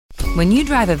When you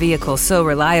drive a vehicle so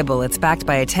reliable it's backed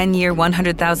by a 10-year,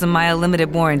 100,000-mile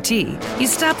limited warranty, you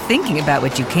stop thinking about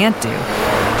what you can't do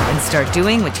and start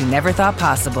doing what you never thought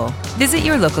possible. Visit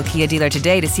your local Kia dealer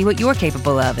today to see what you're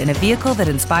capable of in a vehicle that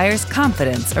inspires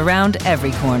confidence around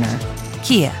every corner.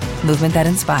 Kia, movement that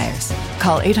inspires.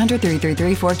 Call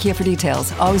 800-333-4KIA for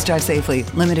details. Always drive safely.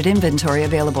 Limited inventory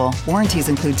available. Warranties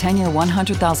include 10-year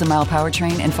 100,000-mile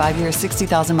powertrain and 5-year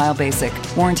 60,000-mile basic.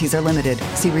 Warranties are limited.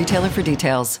 See retailer for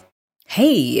details.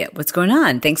 Hey, what's going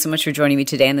on? Thanks so much for joining me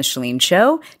today on The Chalene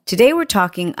Show. Today we're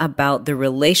talking about the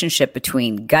relationship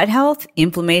between gut health,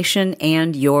 inflammation,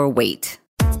 and your weight.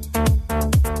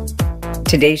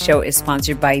 Today's show is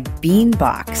sponsored by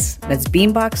Beanbox. That's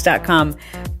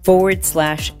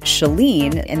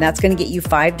beanbox.com/Chalene, and that's going to get you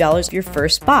 $5 for your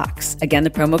first box. Again, the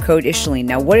promo code is Chalene.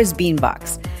 Now, what is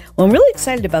Beanbox? Well, I'm really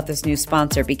excited about this new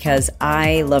sponsor because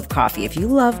I love coffee. If you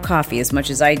love coffee as much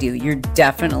as I do, you're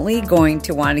definitely going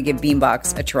to want to give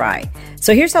Beanbox a try.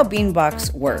 So here's how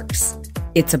Beanbox works.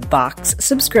 It's a box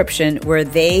subscription where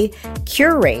they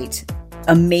curate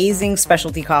amazing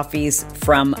specialty coffees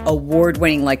from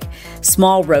award-winning, like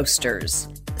small roasters.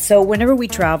 So whenever we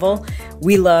travel,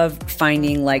 we love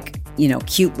finding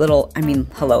cute little,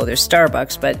 there's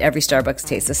Starbucks, but every Starbucks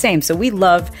tastes the same. So we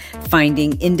love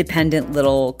finding independent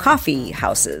little coffee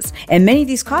houses. And many of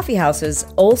these coffee houses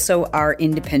also are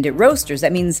independent roasters.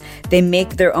 That means they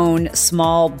make their own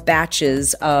small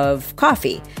batches of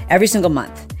coffee every single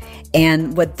month.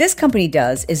 And what this company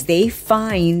does is they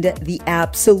find the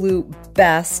absolute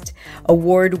best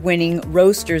award-winning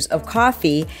roasters of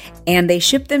coffee and they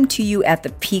ship them to you at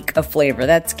the peak of flavor.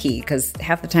 That's key because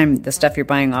half the time the stuff you're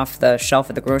buying off the shelf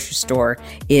at the grocery store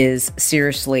is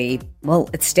seriously,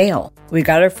 it's stale. We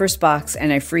got our first box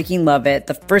and I freaking love it.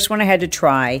 The first one I had to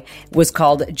try was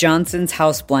called Johnson's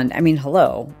House Blend.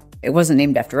 Hello. It wasn't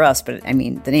named after us, but the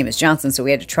name is Johnson, so we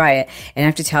had to try it. And I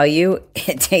have to tell you,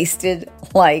 it tasted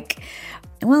like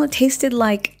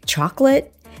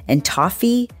chocolate and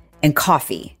toffee and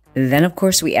coffee. Then, of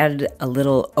course, we added a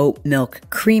little oat milk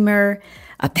creamer,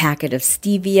 a packet of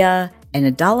stevia, and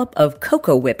a dollop of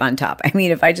cocoa whip on top.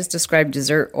 If I just described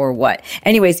dessert or what.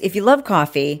 Anyways, if you love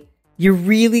coffee, you're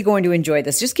really going to enjoy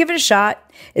this. Just give it a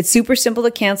shot. It's super simple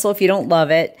to cancel if you don't love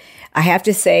it. I have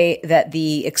to say that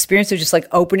the experience of just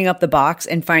opening up the box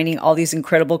and finding all these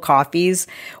incredible coffees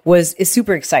is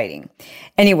super exciting.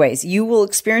 Anyways, you will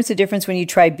experience a difference when you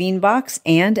try Beanbox.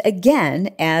 And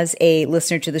again, as a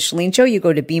listener to the Chalene Show, you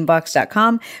go to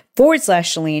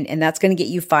beanbox.com/Chalene, and that's going to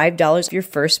get you $5 for your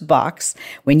first box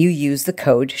when you use the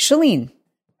code Chalene.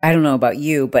 I don't know about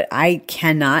you, but I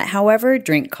cannot, however,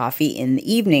 drink coffee in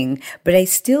the evening, but I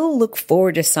still look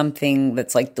forward to something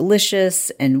that's delicious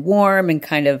and warm and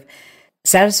kind of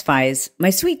satisfies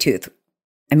my sweet tooth.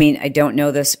 I don't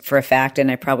know this for a fact and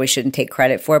I probably shouldn't take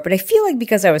credit for it, but I feel like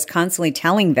because I was constantly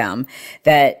telling them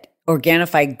that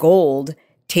Organifi Gold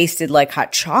tasted like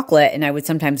hot chocolate and I would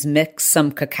sometimes mix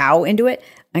some cacao into it,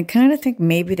 I kind of think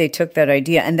maybe they took that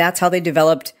idea and that's how they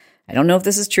developed. I don't know if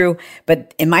this is true,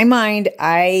 but in my mind,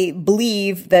 I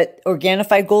believe that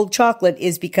Organifi Gold chocolate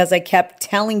is because I kept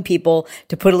telling people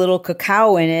to put a little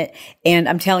cacao in it. And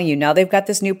I'm telling you, now they've got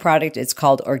this new product. It's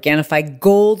called Organifi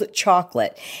Gold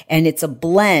chocolate. And it's a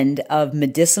blend of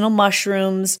medicinal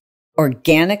mushrooms,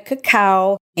 organic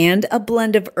cacao, and a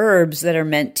blend of herbs that are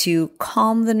meant to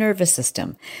calm the nervous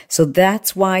system. So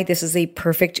that's why this is a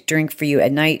perfect drink for you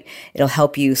at night. It'll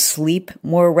help you sleep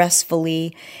more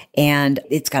restfully, and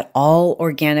it's got all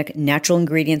organic, natural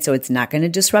ingredients, so it's not going to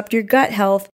disrupt your gut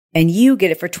health. And you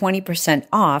get it for 20%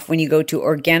 off when you go to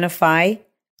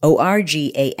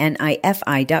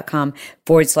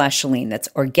Organifi.com/Chalene. That's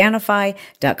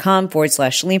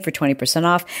Organifi.com/Chalene for 20%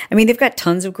 off. They've got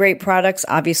tons of great products.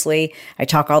 Obviously, I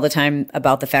talk all the time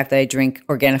about the fact that I drink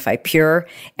Organifi Pure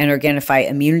and Organifi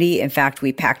Immunity. In fact,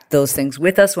 we packed those things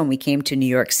with us when we came to New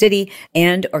York City.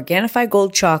 And Organifi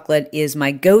Gold chocolate is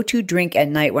my go-to drink at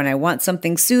night when I want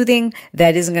something soothing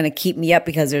that isn't going to keep me up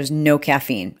because there's no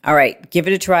caffeine. All right, give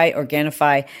it a try.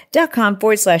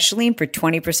 Organifi.com/Chalene for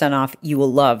 20% off. You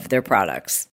will love their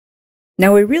products.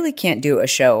 Now, we really can't do a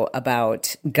show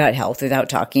about gut health without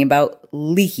talking about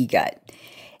leaky gut.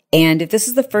 And if this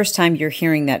is the first time you're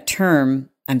hearing that term,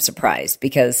 I'm surprised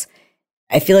because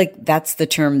I feel like that's the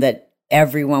term that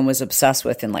everyone was obsessed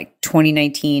with in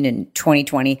 2019 and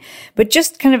 2020. But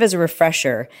just kind of as a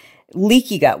refresher,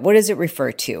 Leaky gut, what does it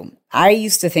refer to? I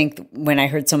used to think when I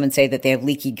heard someone say that they have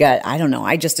leaky gut, I don't know,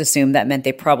 I just assumed that meant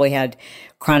they probably had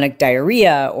chronic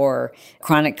diarrhea or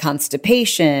chronic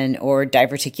constipation or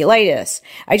diverticulitis.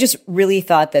 I just really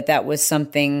thought that that was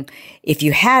something, if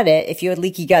you had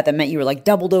leaky gut, that meant you were like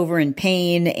doubled over in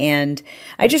pain. And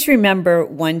I just remember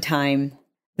one time,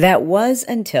 that was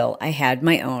until I had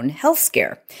my own health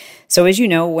scare. So as you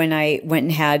know, when I went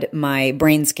and had my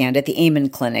brain scanned at the Amen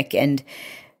Clinic and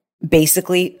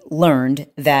basically learned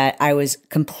that I was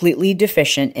completely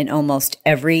deficient in almost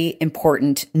every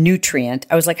important nutrient,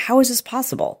 I was like, how is this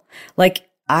possible? Like,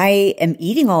 I am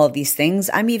eating all of these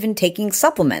things. I'm even taking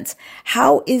supplements.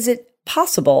 How is it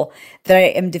possible that I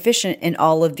am deficient in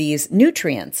all of these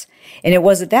nutrients? And it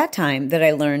was at that time that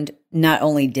I learned not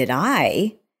only did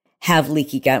I have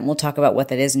leaky gut, and we'll talk about what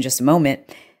that is in just a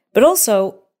moment, but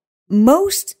also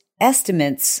most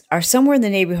estimates are somewhere in the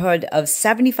neighborhood of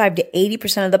 75 to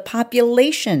 80% of the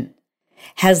population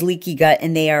has leaky gut,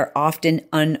 and they are often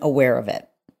unaware of it.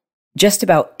 Just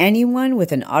about anyone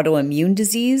with an autoimmune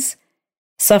disease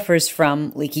suffers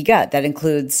from leaky gut. That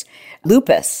includes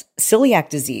lupus, celiac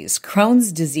disease,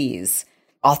 Crohn's disease,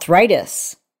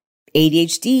 arthritis,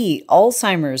 ADHD,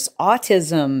 Alzheimer's,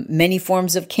 autism, many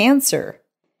forms of cancer.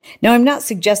 Now, I'm not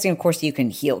suggesting, of course, that you can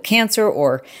heal cancer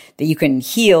or that you can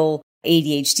heal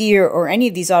ADHD or any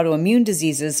of these autoimmune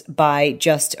diseases by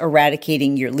just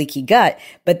eradicating your leaky gut,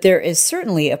 but there is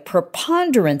certainly a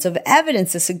preponderance of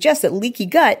evidence to suggest that leaky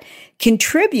gut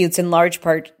contributes in large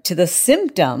part to the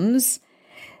symptoms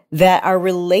that are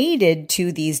related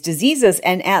to these diseases.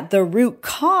 And at the root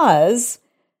cause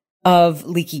of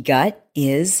leaky gut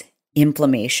is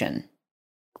inflammation.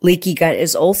 Leaky gut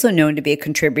is also known to be a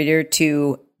contributor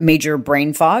to major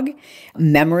brain fog,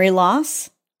 memory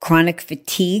loss, chronic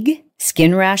fatigue,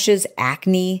 skin rashes,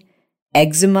 acne,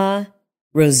 eczema,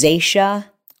 rosacea,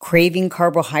 craving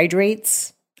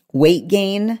carbohydrates, weight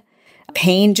gain,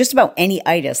 pain, just about any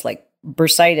itis like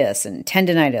bursitis and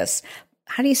tendinitis.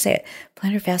 How do you say it?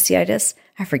 Plantar fasciitis?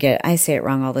 I forget. I say it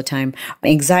wrong all the time.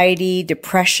 Anxiety,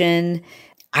 depression,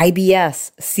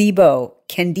 IBS, SIBO,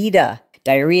 candida,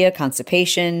 diarrhea,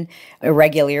 constipation,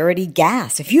 irregularity,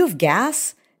 gas. If you have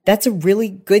gas, that's a really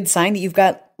good sign that you've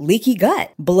got leaky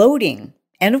gut, bloating,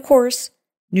 and of course,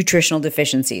 nutritional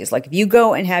deficiencies. Like if you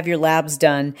go and have your labs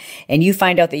done and you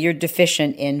find out that you're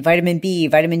deficient in vitamin B,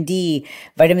 vitamin D,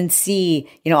 vitamin C,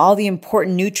 all the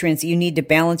important nutrients that you need to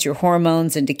balance your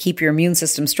hormones and to keep your immune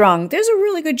system strong, there's a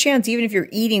really good chance, even if you're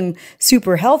eating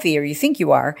super healthy or you think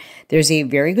you are, there's a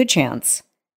very good chance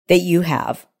that you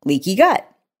have leaky gut.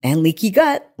 And leaky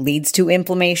gut leads to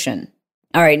inflammation.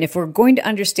 All right, and if we're going to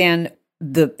understand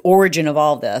the origin of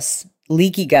all this,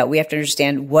 leaky gut, we have to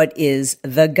understand what is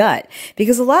the gut.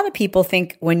 Because a lot of people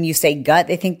think when you say gut,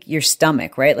 they think your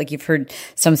stomach, right? Like you've heard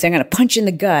some say, I'm going to punch in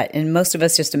the gut. And most of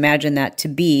us just imagine that to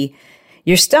be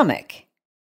your stomach.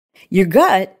 Your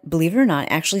gut, believe it or not,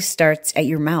 actually starts at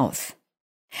your mouth.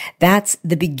 That's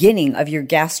the beginning of your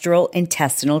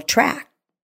gastrointestinal tract.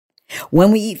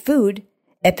 When we eat food,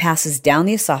 it passes down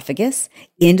the esophagus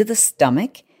into the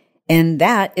stomach, and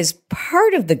that is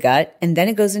part of the gut, and then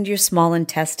it goes into your small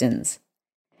intestines.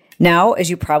 Now, as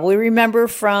you probably remember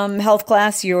from health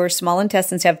class, your small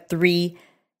intestines have 3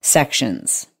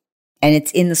 sections. And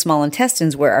it's in the small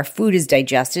intestines where our food is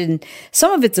digested, and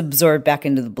some of it's absorbed back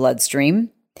into the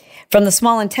bloodstream. From the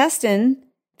small intestine,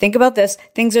 think about this,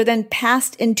 things are then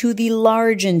passed into the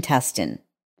large intestine.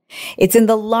 It's in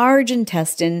the large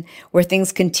intestine where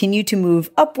things continue to move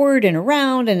upward and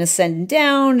around and ascend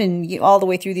down and all the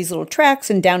way through these little tracts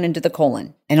and down into the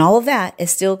colon. And all of that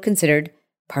is still considered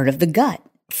part of the gut.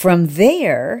 From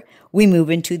there, we move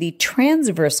into the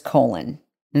transverse colon.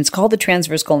 And it's called the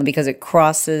transverse colon because it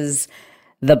crosses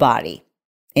the body.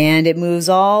 And it moves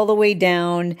all the way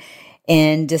down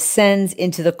and descends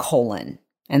into the colon.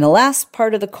 And the last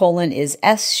part of the colon is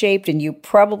S-shaped, and you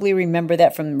probably remember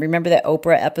that remember that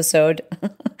Oprah episode?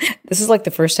 This is like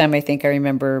the first time I think I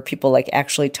remember people like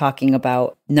actually talking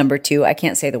about number 2. I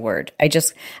can't say the word. I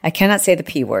cannot say the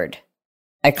P word.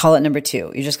 I call it number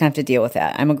 2. You're just going to have to deal with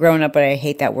that. I'm a grown up, but I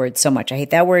hate that word so much. I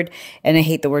hate that word, and I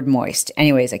hate the word moist.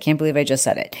 Anyways, I can't believe I just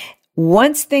said it.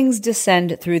 Once things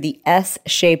descend through the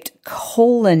S-shaped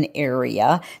colon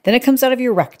area, then it comes out of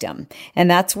your rectum, and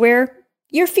that's where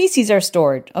your feces are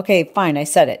stored. Okay, fine, I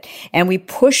said it. And we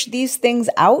push these things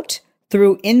out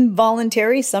through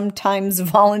involuntary, sometimes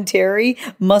voluntary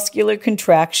muscular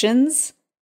contractions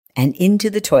and into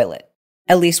the toilet.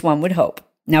 At least one would hope.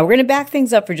 Now we're going to back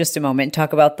things up for just a moment and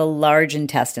talk about the large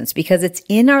intestines, because it's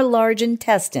in our large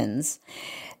intestines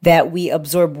that we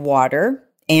absorb water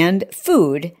and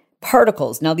food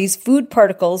particles. Now, these food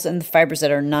particles and the fibers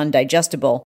that are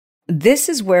non-digestible, this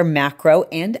is where macro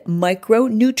and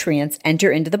micronutrients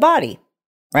enter into the body,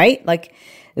 right? Like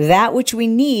that which we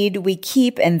need, we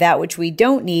keep, and that which we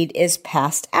don't need is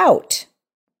passed out.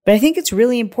 But I think it's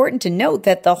really important to note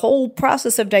that the whole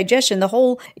process of digestion, the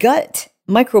whole gut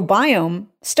microbiome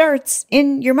starts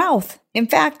in your mouth. In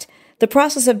fact, the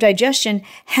process of digestion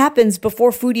happens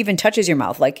before food even touches your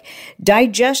mouth. Like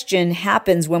digestion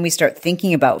happens when we start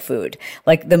thinking about food.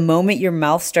 Like the moment your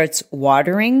mouth starts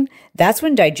watering, that's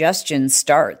when digestion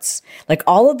starts. Like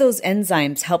all of those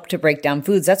enzymes help to break down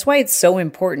foods. That's why it's so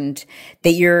important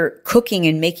that you're cooking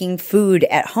and making food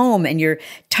at home and you're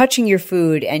touching your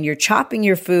food and you're chopping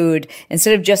your food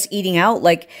instead of just eating out.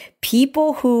 Like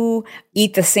people who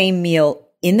eat the same meal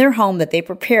in their home that they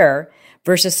prepare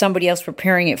versus somebody else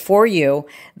preparing it for you,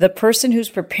 the person who's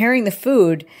preparing the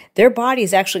food, their body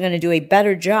is actually going to do a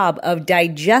better job of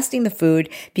digesting the food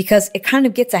because it kind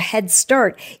of gets a head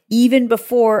start even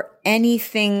before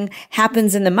anything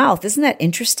happens in the mouth. Isn't that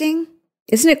interesting?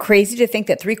 Isn't it crazy to think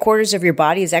that 3/4 of your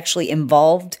body is actually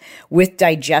involved with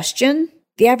digestion?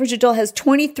 The average adult has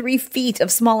 23 feet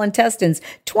of small intestines,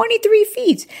 23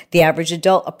 feet. The average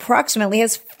adult approximately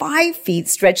has 5 feet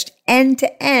stretched end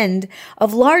to end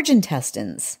of large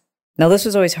intestines. Now, this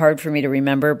was always hard for me to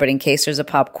remember, but in case there's a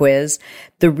pop quiz,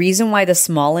 the reason why the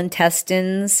small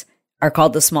intestines are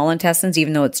called the small intestines,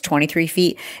 even though it's 23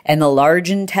 feet, and the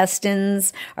large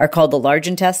intestines are called the large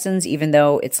intestines, even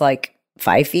though it's like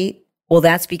 5 feet. Well,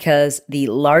 that's because the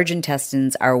large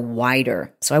intestines are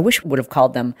wider. So I wish we would have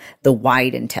called them the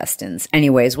wide intestines.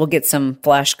 Anyways, we'll get some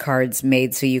flashcards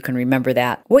made so you can remember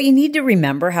that. What you need to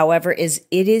remember, however, is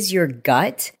it is your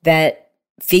gut that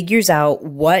figures out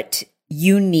what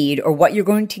you need or what you're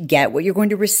going to get, what you're going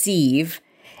to receive,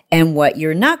 and what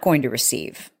you're not going to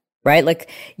receive, right? Like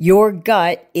your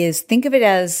gut is, think of it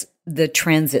as the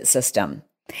transit system.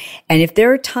 And if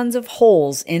there are tons of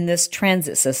holes in this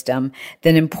transit system,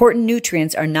 then important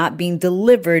nutrients are not being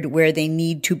delivered where they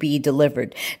need to be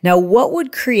delivered. Now, what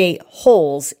would create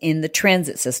holes in the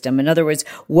transit system? In other words,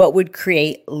 what would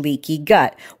create leaky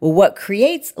gut? Well, what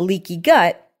creates leaky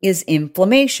gut is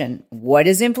inflammation. What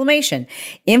is inflammation?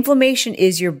 Inflammation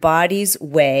is your body's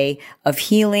way of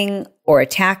healing or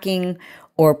attacking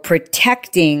or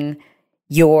protecting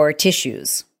your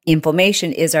tissues.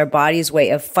 Inflammation is our body's way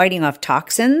of fighting off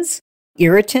toxins,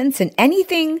 irritants, and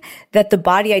anything that the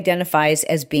body identifies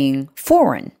as being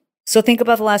foreign. So think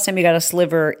about the last time you got a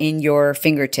sliver in your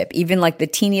fingertip, even like the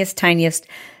teeniest, tiniest,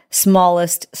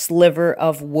 smallest sliver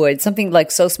of wood, something like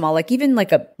so small, like even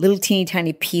like a little teeny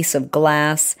tiny piece of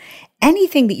glass,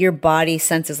 anything that your body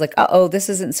senses like, uh-oh, this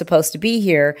isn't supposed to be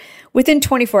here. Within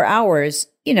 24 hours,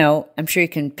 I'm sure you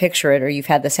can picture it or you've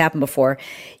had this happen before.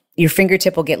 Your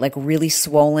fingertip will get like really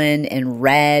swollen and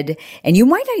red, and you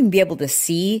might not even be able to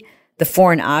see the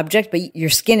foreign object, but your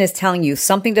skin is telling you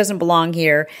something doesn't belong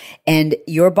here, and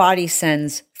your body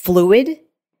sends fluid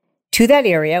to that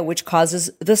area, which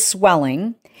causes the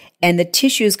swelling, and the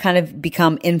tissues kind of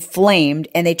become inflamed,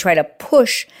 and they try to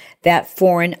push that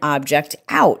foreign object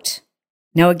out.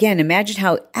 Now, again, imagine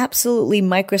how absolutely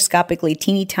microscopically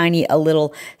teeny tiny a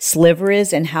little sliver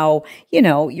is and how,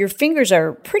 your fingers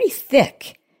are pretty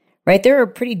thick. Right? They're a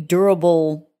pretty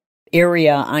durable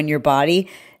area on your body.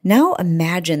 Now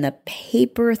imagine the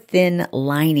paper-thin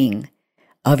lining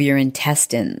of your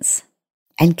intestines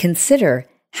and consider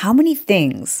how many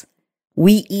things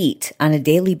we eat on a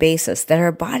daily basis that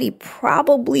our body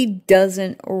probably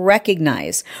doesn't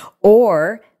recognize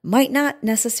or might not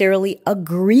necessarily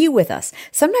agree with us.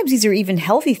 Sometimes these are even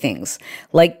healthy things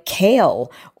like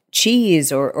kale,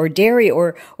 cheese or dairy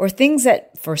or things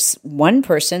that for one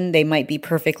person, they might be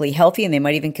perfectly healthy and they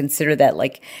might even consider that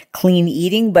like clean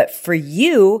eating. But for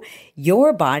you,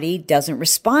 your body doesn't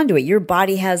respond to it. Your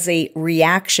body has a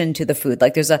reaction to the food.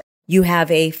 Like you have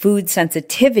a food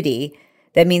sensitivity.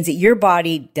 That means that your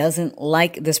body doesn't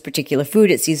like this particular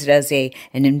food. It sees it as an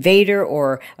invader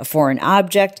or a foreign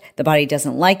object. The body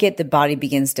doesn't like it. The body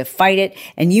begins to fight it.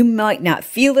 And you might not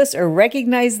feel this or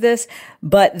recognize this,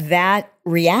 but that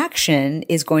reaction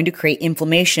is going to create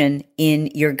inflammation in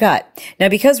your gut. Now,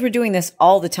 because we're doing this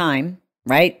all the time,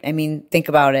 right? I mean, think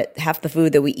about it. Half the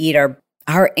food that we eat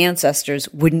our ancestors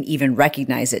wouldn't even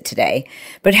recognize it today.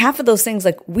 But half of those things,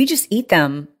 like we just eat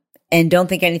them and don't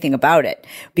think anything about it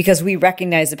because we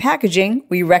recognize the packaging,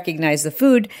 we recognize the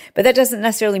food, but that doesn't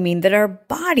necessarily mean that our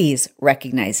bodies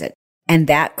recognize it. And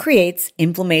that creates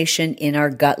inflammation in our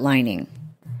gut lining.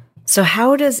 So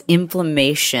how does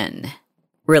inflammation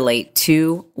relate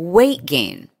to weight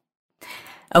gain?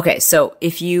 Okay, so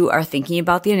if you are thinking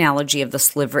about the analogy of the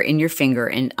sliver in your finger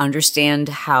and understand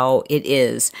how it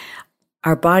is,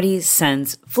 our body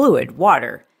sends fluid,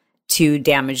 water, to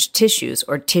damaged tissues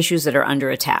or tissues that are under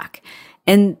attack.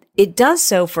 And it does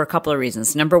so for a couple of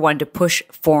reasons. Number one, to push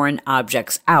foreign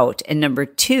objects out. And number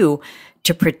two,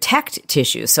 to protect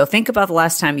tissues. So think about the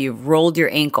last time you rolled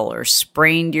your ankle or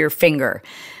sprained your finger.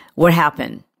 What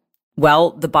happened?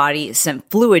 Well, the body sent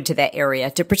fluid to that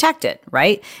area to protect it,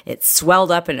 right? It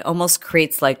swelled up and it almost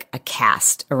creates like a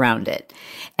cast around it.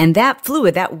 And that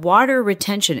fluid, that water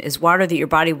retention, is water that your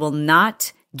body will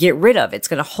not get rid of. It's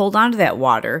going to hold on to that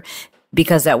water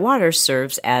because that water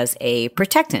serves as a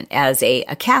protectant, as a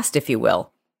cast, if you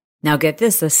will. Now get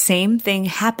this, the same thing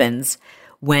happens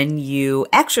when you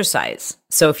exercise.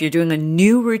 So if you're doing a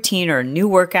new routine or a new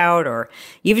workout, or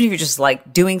even if you're just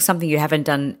like doing something you haven't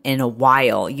done in a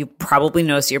while, you probably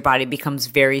notice your body becomes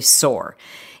very sore.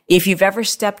 If you've ever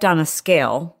stepped on a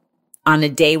scale on a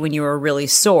day when you were really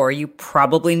sore, you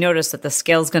probably notice that the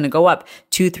scale is going to go up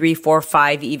 2, 3, 4,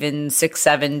 5, even 6,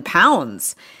 7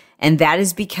 pounds. And that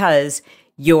is because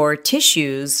your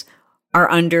tissues are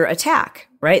under attack,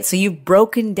 right? So you've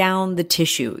broken down the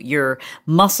tissue, your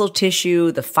muscle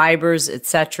tissue, the fibers,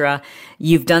 etc.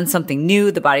 You've done something new.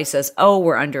 The body says, oh,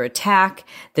 we're under attack.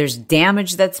 There's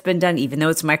damage that's been done, even though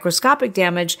it's microscopic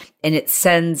damage, and it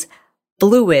sends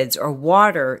fluids or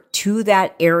water to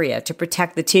that area to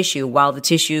protect the tissue while the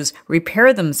tissues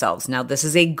repair themselves. Now, this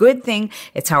is a good thing.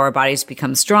 It's how our bodies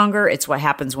become stronger. It's what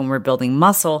happens when we're building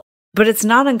muscle, but it's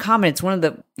not uncommon. It's one of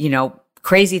the,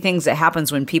 crazy things that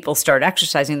happens when people start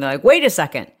exercising. They're like, wait a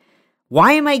second,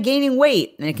 why am I gaining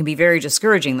weight? And it can be very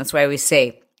discouraging. That's why I always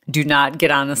say, do not get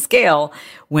on the scale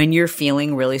when you're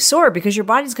feeling really sore, because your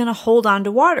body's going to hold on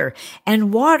to water,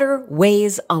 and water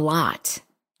weighs a lot.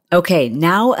 Okay,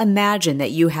 now imagine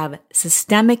that you have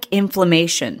systemic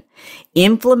inflammation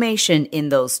in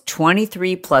those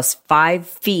 23 plus 5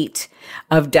 feet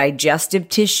of digestive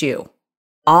tissue.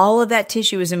 All of that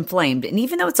tissue is inflamed. And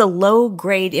even though it's a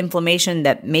low-grade inflammation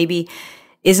that maybe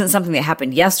isn't something that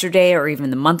happened yesterday or even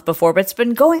the month before, but it's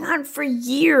been going on for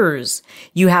years,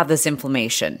 you have this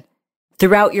inflammation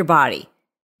throughout your body.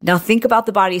 Now think about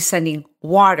the body sending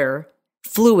water,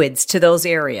 fluids to those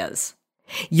areas.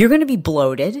 You're going to be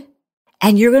bloated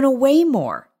and you're going to weigh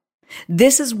more.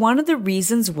 This is one of the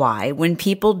reasons why when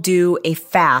people do a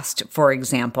fast, for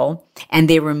example, and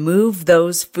they remove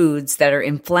those foods that are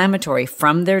inflammatory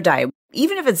from their diet,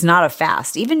 even if it's not a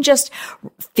fast, even just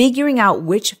figuring out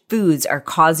which foods are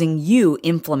causing you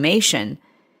inflammation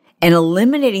and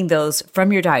eliminating those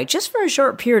from your diet just for a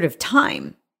short period of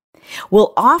time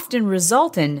will often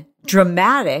result in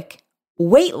dramatic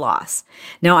weight loss.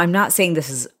 Now, I'm not saying this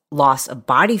is loss of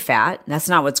body fat. That's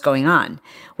not what's going on.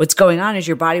 What's going on is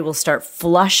your body will start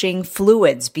flushing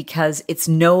fluids because it's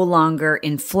no longer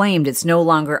inflamed. It's no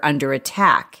longer under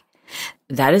attack.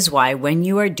 That is why when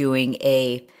you are doing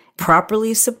a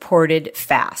properly supported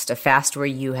fast, a fast where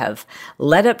you have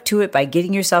led up to it by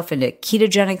getting yourself into a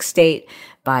ketogenic state,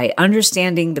 by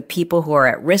understanding the people who are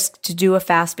at risk to do a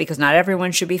fast, because not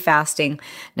everyone should be fasting.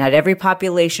 Not every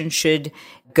population should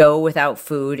go without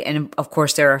food. And of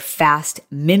course, there are fast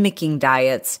mimicking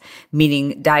diets,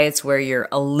 meaning diets where you're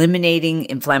eliminating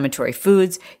inflammatory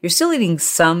foods. You're still eating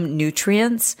some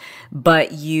nutrients,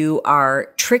 but you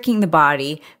are tricking the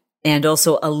body and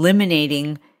also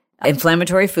eliminating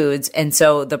inflammatory foods. And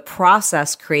so the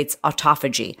process creates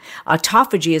autophagy.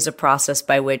 Autophagy is a process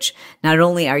by which not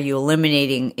only are you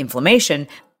eliminating inflammation,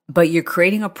 but you're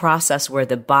creating a process where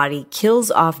the body kills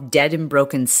off dead and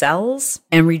broken cells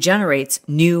and regenerates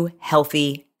new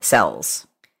healthy cells.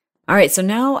 All right, so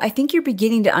now I think you're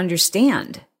beginning to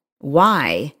understand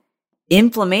why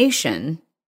inflammation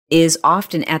is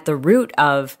often at the root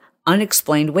of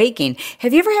unexplained weight gain.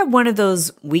 Have you ever had one of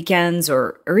those weekends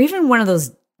or even one of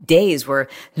those days where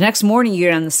the next morning you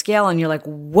get on the scale and you're like,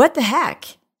 what the heck?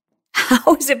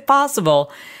 How is it possible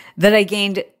that I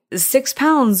gained 6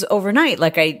 pounds overnight?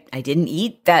 Like I didn't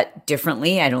eat that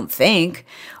differently, I don't think.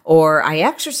 Or I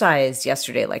exercised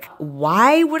yesterday. Like,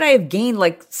 why would I have gained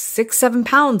like 6, 7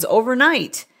 pounds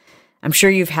overnight? I'm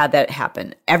sure you've had that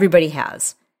happen. Everybody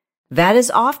has. That is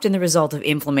often the result of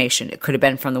inflammation. It could have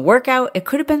been from the workout. It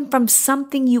could have been from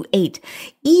something you ate,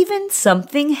 even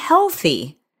something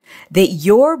healthy that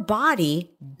your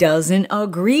body doesn't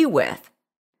agree with.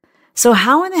 So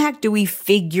how in the heck do we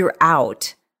figure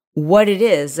out what it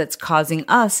is that's causing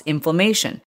us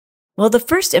inflammation? Well, the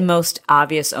first and most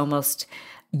obvious, almost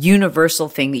universal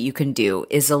thing that you can do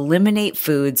is eliminate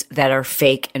foods that are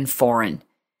fake and foreign.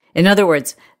 In other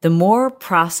words, the more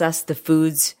processed the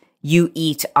foods you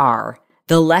eat are,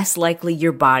 the less likely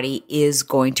your body is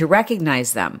going to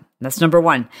recognize them. That's number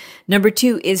one. Number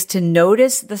two is to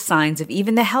notice the signs of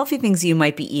even the healthy things you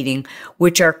might be eating,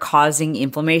 which are causing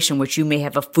inflammation, which you may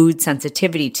have a food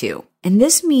sensitivity to. And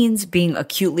this means being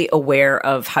acutely aware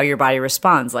of how your body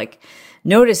responds, like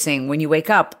noticing when you wake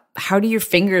up, how do your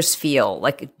fingers feel?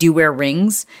 Like, do you wear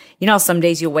rings? You know, some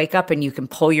days you'll wake up and you can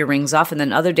pull your rings off, and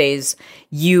then other days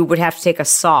you would have to take a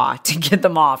saw to get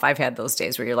them off. I've had those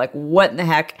days where you're like, what in the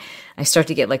heck? I start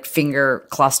to get like finger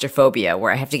claustrophobia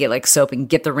where I have to get like soap and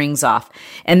get the rings off.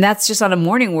 And that's just on a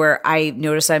morning where I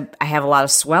notice I have a lot of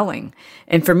swelling.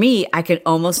 And for me, I can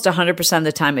almost 100% of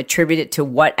the time attribute it to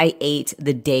what I ate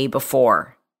the day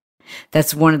before.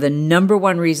 That's one of the number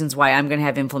one reasons why I'm going to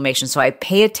have inflammation. So I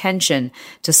pay attention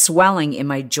to swelling in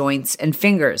my joints and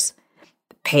fingers.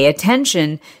 Pay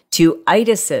attention to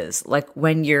itises, like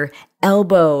when your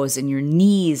elbows and your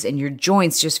knees and your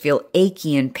joints just feel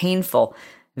achy and painful.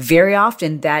 Very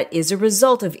often that is a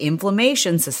result of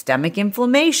inflammation, systemic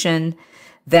inflammation.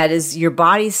 That is your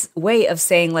body's way of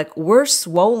saying, like, we're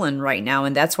swollen right now,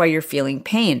 and that's why you're feeling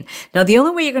pain. Now, the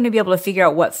only way you're going to be able to figure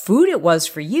out what food it was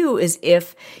for you is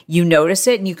if you notice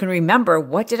it and you can remember,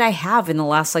 what did I have in the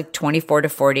last like 24 to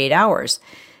 48 hours?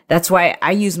 That's why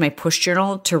I use my push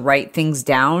journal to write things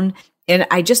down. And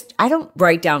I don't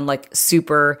write down like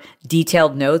super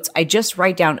detailed notes. I just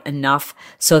write down enough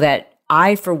so that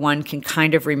I, for one, can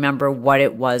kind of remember what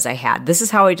it was I had. This is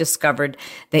how I discovered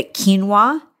that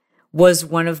quinoa was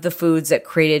one of the foods that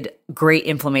created great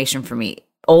inflammation for me.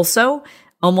 Also,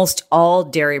 almost all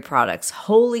dairy products.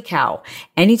 Holy cow.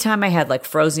 Anytime I had like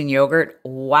frozen yogurt,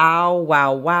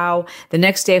 wow. The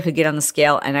next day I could get on the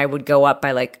scale and I would go up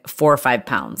by like 4 or 5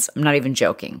 pounds. I'm not even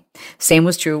joking. Same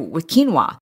was true with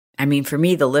quinoa. I mean, for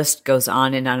me, the list goes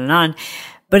on and on and on.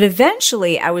 But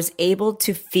eventually I was able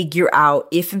to figure out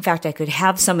if in fact I could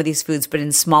have some of these foods, but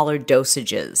in smaller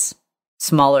dosages,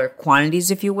 smaller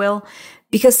quantities, if you will.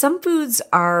 Because some foods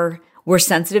we're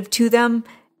sensitive to them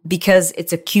because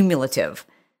it's accumulative.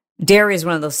 Dairy is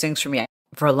one of those things for me.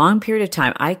 For a long period of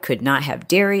time, I could not have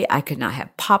dairy. I could not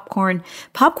have popcorn.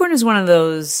 Popcorn is one of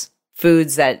those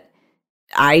foods that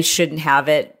I shouldn't have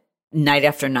it night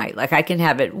after night. Like I can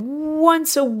have it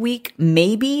once a week,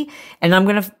 maybe, and I'm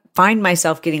going to find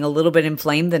myself getting a little bit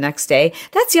inflamed the next day.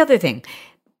 That's the other thing.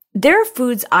 There are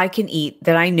foods I can eat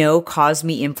that I know cause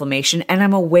me inflammation, and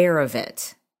I'm aware of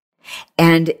it.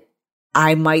 And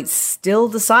I might still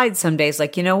decide some days,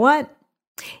 like, you know what?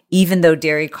 Even though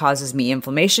dairy causes me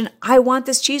inflammation, I want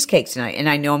this cheesecake tonight. And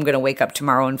I know I'm going to wake up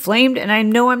tomorrow inflamed, and I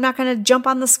know I'm not going to jump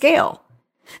on the scale.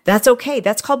 That's okay.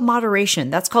 That's called moderation.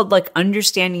 That's called like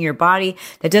understanding your body.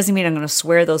 That doesn't mean I'm going to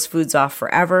swear those foods off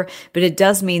forever, but it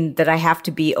does mean that I have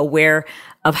to be aware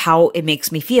of how it makes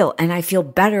me feel. And I feel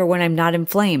better when I'm not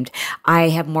inflamed. I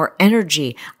have more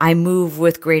energy. I move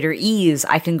with greater ease.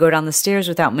 I can go down the stairs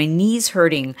without my knees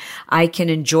hurting. I can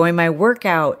enjoy my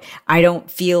workout. I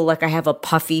don't feel like I have a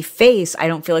puffy face. I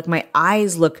don't feel like my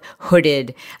eyes look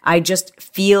hooded. I just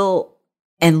feel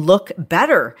and look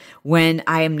better when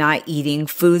I am not eating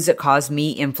foods that cause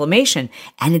me inflammation.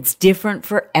 And it's different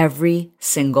for every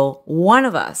single one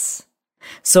of us.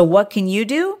 So what can you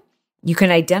do? You can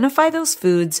identify those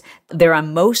foods. They're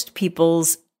on most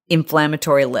people's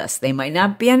inflammatory list. They might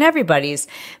not be on everybody's,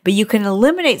 but you can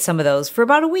eliminate some of those for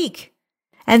about a week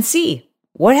and see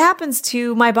what happens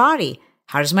to my body.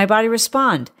 How does my body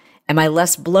respond? Am I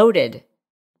less bloated?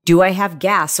 Do I have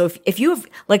gas? So if you have,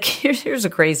 like, here's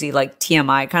a crazy, like,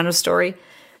 TMI kind of story.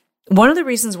 One of the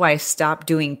reasons why I stopped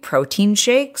doing protein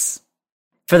shakes,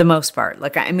 for the most part,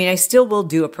 like, I mean, I still will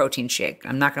do a protein shake.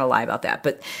 I'm not going to lie about that.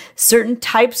 But certain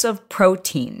types of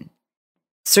protein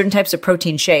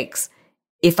shakes,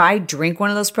 if I drink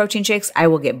one of those protein shakes, I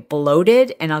will get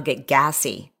bloated and I'll get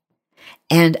gassy.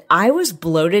 And I was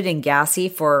bloated and gassy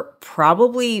for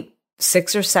probably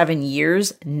 6 or 7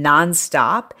 years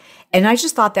nonstop. And I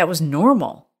just thought that was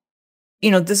normal.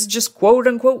 You know, this is just quote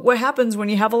unquote what happens when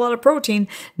you have a lot of protein.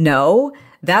 No,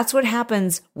 that's what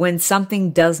happens when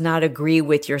something does not agree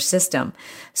with your system.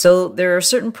 So there are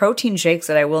certain protein shakes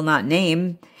that I will not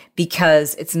name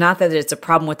because it's not that it's a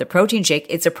problem with the protein shake.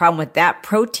 It's a problem with that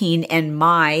protein and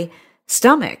my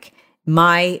stomach.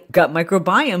 My gut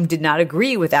microbiome did not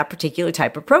agree with that particular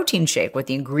type of protein shake, with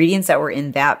the ingredients that were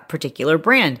in that particular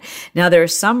brand. Now, there are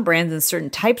some brands and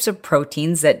certain types of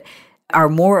proteins that are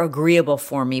more agreeable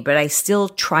for me, but I still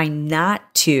try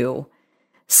not to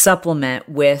supplement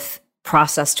with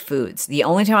processed foods. The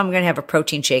only time I'm going to have a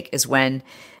protein shake is when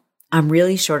I'm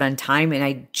really short on time and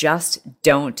I just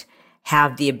don't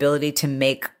have the ability to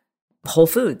make whole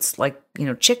foods like,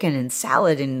 chicken and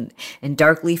salad and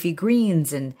dark leafy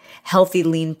greens and healthy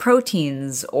lean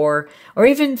proteins or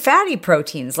even fatty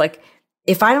proteins. Like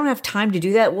if I don't have time to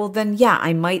do that, well then yeah,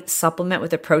 I might supplement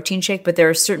with a protein shake, but there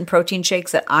are certain protein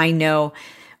shakes that I know,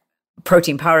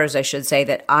 protein powders, I should say,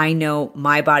 that I know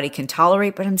my body can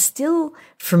tolerate, but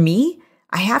for me,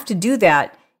 I have to do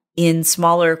that in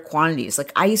smaller quantities.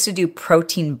 Like I used to do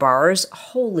protein bars.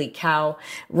 Holy cow.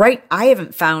 Right. I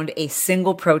haven't found a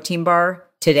single protein bar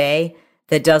today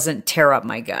that doesn't tear up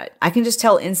my gut. I can just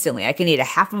tell instantly. I can eat a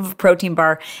half of a protein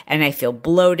bar and I feel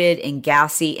bloated and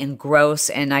gassy and gross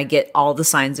and I get all the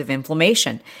signs of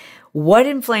inflammation. What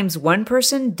inflames one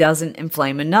person doesn't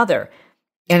inflame another.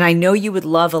 And I know you would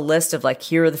love a list of like,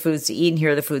 here are the foods to eat and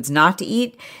here are the foods not to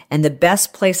eat. And the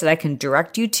best place that I can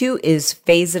direct you to is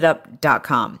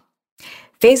phaseitup.com.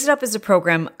 Phase It Up is a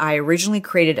program I originally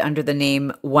created under the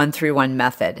name 131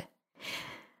 Method.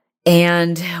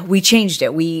 And we changed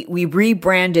it. We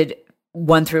rebranded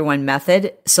 131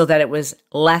 Method so that it was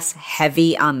less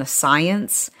heavy on the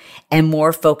science and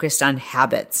more focused on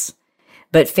habits.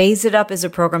 But Phase It Up is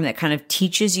a program that kind of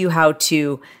teaches you how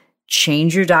to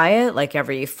change your diet like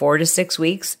every 4 to 6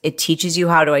 weeks. It teaches you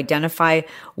how to identify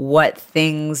what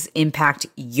things impact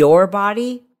your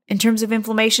body in terms of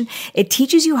inflammation. It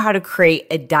teaches you how to create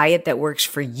a diet that works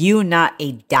for you, not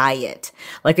a diet.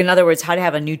 Like in other words, how to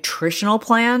have a nutritional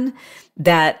plan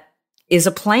that is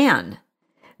a plan,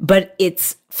 but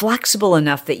it's flexible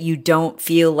enough that you don't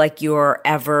feel like you're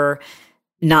ever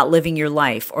not living your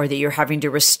life or that you're having to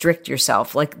restrict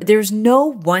yourself. Like there's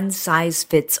no one size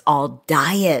fits all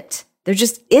diet. There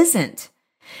just isn't.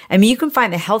 I mean, you can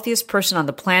find the healthiest person on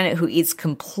the planet who eats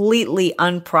completely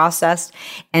unprocessed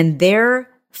and their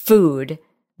food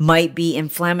might be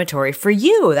inflammatory for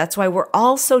you. That's why we're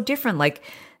all so different. Like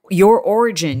your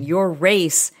origin, your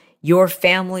race, your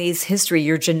family's history,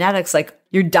 your genetics, like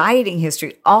your dieting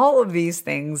history, all of these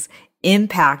things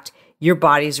impact your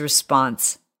body's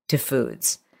response to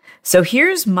foods. So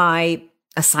here's my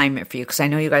assignment for you, because I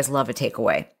know you guys love a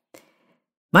takeaway.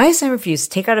 My assignment for you is to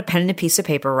take out a pen and a piece of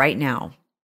paper right now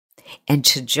and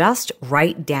to just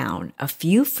write down a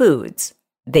few foods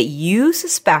that you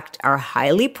suspect are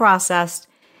highly processed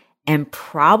and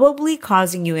probably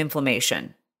causing you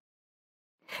inflammation.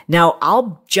 Now,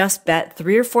 I'll just bet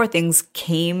 3 or 4 things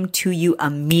came to you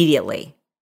immediately.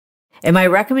 And my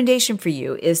recommendation for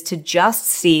you is to just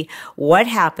see what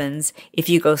happens if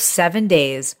you go 7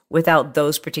 days without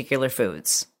those particular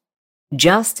foods.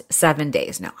 Just 7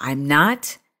 days. Now, I'm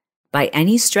not by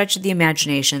any stretch of the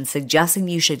imagination suggesting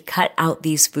you should cut out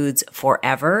these foods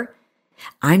forever.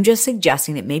 I'm just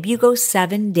suggesting that maybe you go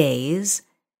 7 days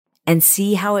and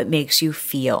see how it makes you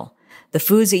feel. The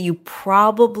foods that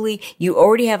you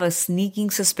already have a sneaking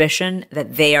suspicion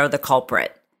that they are the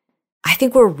culprit. I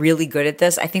think we're really good at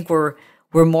this. I think we're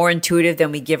more intuitive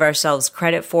than we give ourselves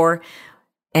credit for.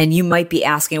 And you might be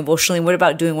asking, well, Chalene, what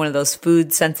about doing one of those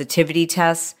food sensitivity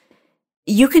tests?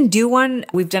 You can do one.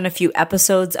 We've done a few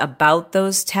episodes about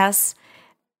those tests.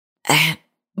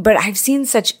 But I've seen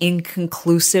such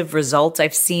inconclusive results.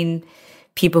 I've seen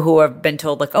people who have been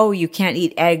told like, oh, you can't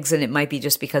eat eggs. And it might be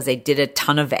just because they did a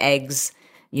ton of eggs,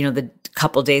 the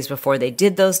couple days before they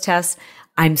did those tests.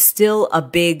 I'm still a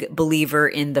big believer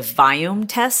in the Viome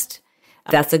test.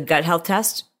 That's a gut health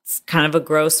test. It's kind of a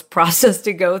gross process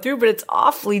to go through, but it's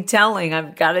awfully telling.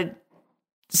 I've got to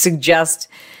suggest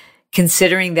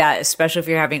considering that, especially if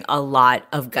you're having a lot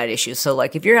of gut issues. So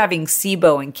like if you're having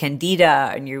SIBO and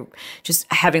Candida and you're just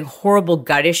having horrible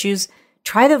gut issues,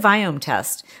 try the Viome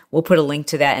test. We'll put a link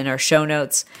to that in our show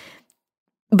notes.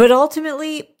 But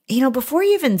ultimately, before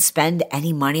you even spend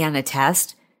any money on a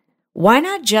test, why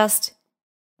not just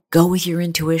go with your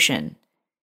intuition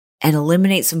and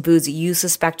eliminate some foods that you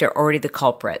suspect are already the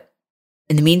culprit?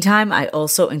 In the meantime, I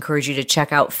also encourage you to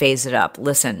check out Phase It Up.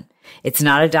 Listen, it's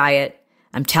not a diet.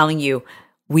 I'm telling you,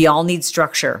 we all need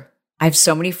structure. I have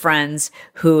so many friends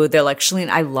who they're like, Chalene,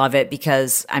 I love it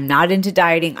because I'm not into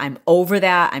dieting. I'm over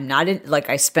that. I'm not in,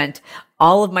 I spent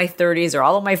all of my 30s or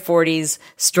all of my 40s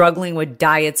struggling with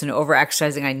diets and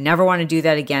over-exercising. I never want to do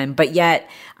that again. But yet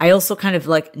I also kind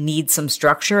of need some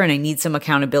structure and I need some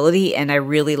accountability. And I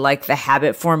really like the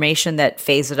habit formation that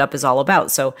Phase It Up is all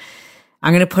about. So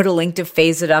I'm going to put a link to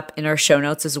Phase It Up in our show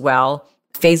notes as well.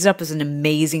 Phase It Up is an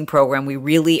amazing program. We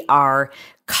really are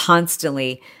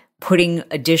constantly putting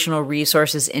additional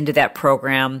resources into that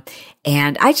program.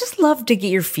 And I just love to get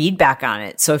your feedback on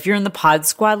it. So if you're in the pod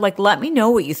squad, let me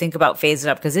know what you think about Phase It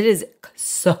Up, because it is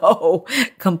so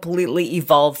completely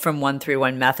evolved from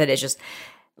 131 Method. It's just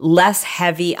less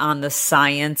heavy on the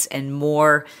science and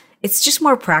it's just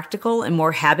more practical and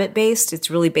more habit-based.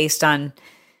 It's really based on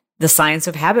the science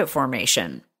of habit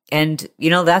formation. And,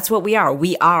 that's what we are.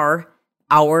 We are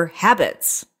our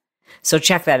habits. So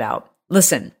check that out.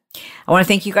 Listen, I want to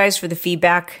thank you guys for the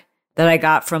feedback that I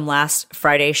got from last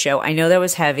Friday's show. I know that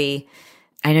was heavy.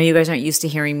 I know you guys aren't used to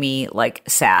hearing me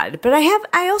sad, but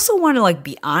I also want to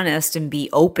be honest and be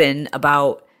open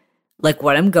about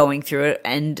what I'm going through.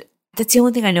 And that's the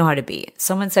only thing I know how to be.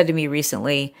 Someone said to me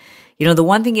recently, the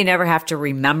one thing you never have to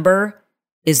remember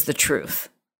is the truth.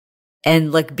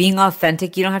 And being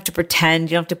authentic, you don't have to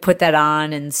pretend, you don't have to put that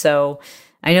on. And so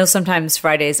I know sometimes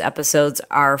Friday's episodes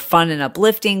are fun and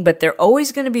uplifting, but they're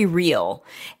always going to be real.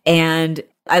 And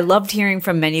I loved hearing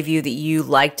from many of you that you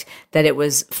liked that it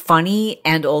was funny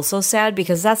and also sad,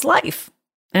 because that's life.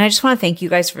 And I just want to thank you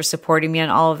guys for supporting me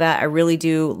on all of that. I really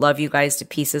do love you guys to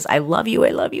pieces. I love you. I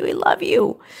love you. I love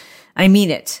you. I mean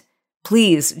it.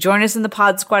 Please join us in the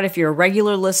Pod Squad. If you're a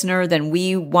regular listener, then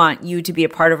we want you to be a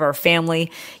part of our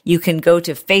family. You can go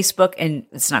to Facebook, and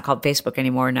it's not called Facebook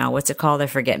anymore now. What's it called? I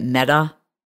forget. Meta?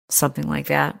 Something like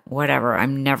that. Whatever.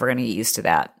 I'm never going to get used to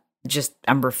that.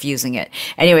 I'm refusing it.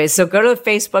 Anyway, so go to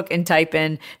Facebook and type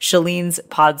in Shalene's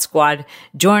Pod Squad.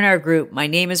 Join our group. My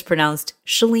name is pronounced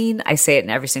Shalene. I say it in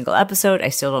every single episode. I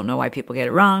still don't know why people get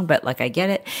it wrong, but I get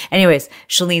it. Anyways,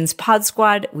 Shalene's Pod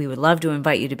Squad. We would love to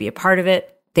invite you to be a part of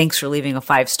it. Thanks for leaving a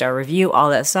 5-star review, all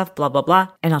that stuff, blah, blah, blah.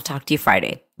 And I'll talk to you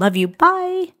Friday. Love you.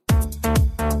 Bye.